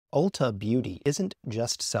Ulta Beauty isn't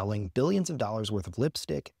just selling billions of dollars worth of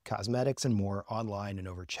lipstick, cosmetics, and more online and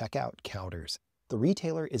over checkout counters. The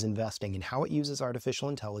retailer is investing in how it uses artificial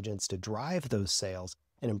intelligence to drive those sales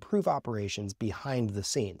and improve operations behind the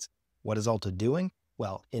scenes. What is Ulta doing?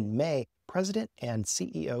 Well, in May, President and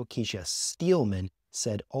CEO Keisha Steelman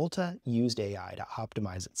said Ulta used AI to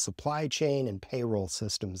optimize its supply chain and payroll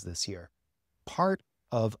systems this year, part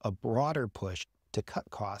of a broader push to cut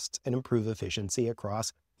costs and improve efficiency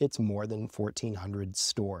across its more than 1,400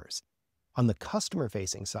 stores. On the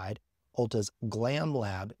customer-facing side, Ulta's Glam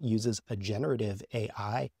Lab uses a generative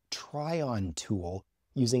AI try-on tool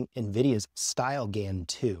using Nvidia's StyleGAN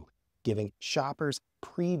 2, giving shoppers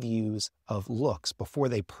previews of looks before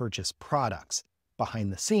they purchase products.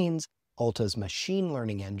 Behind the scenes, Ulta's machine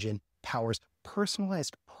learning engine powers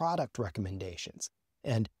personalized product recommendations.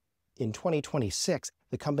 And in 2026,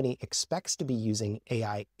 the company expects to be using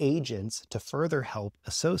AI agents to further help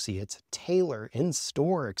associates tailor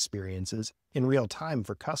in-store experiences in real time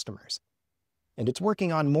for customers. And it's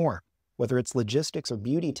working on more. Whether it's logistics or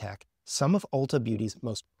beauty tech, some of Ulta Beauty's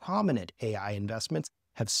most prominent AI investments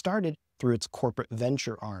have started through its corporate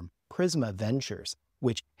venture arm, Prisma Ventures,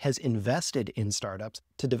 which has invested in startups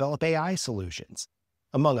to develop AI solutions,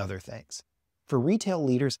 among other things. For retail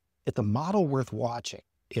leaders, it's a model worth watching.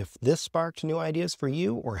 If this sparked new ideas for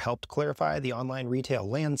you or helped clarify the online retail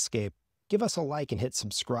landscape, give us a like and hit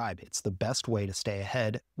subscribe. It's the best way to stay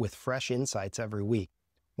ahead with fresh insights every week.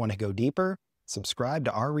 Want to go deeper? Subscribe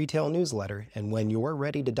to our retail newsletter, and when you're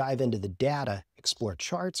ready to dive into the data, explore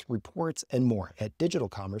charts, reports, and more at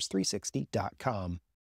digitalcommerce360.com.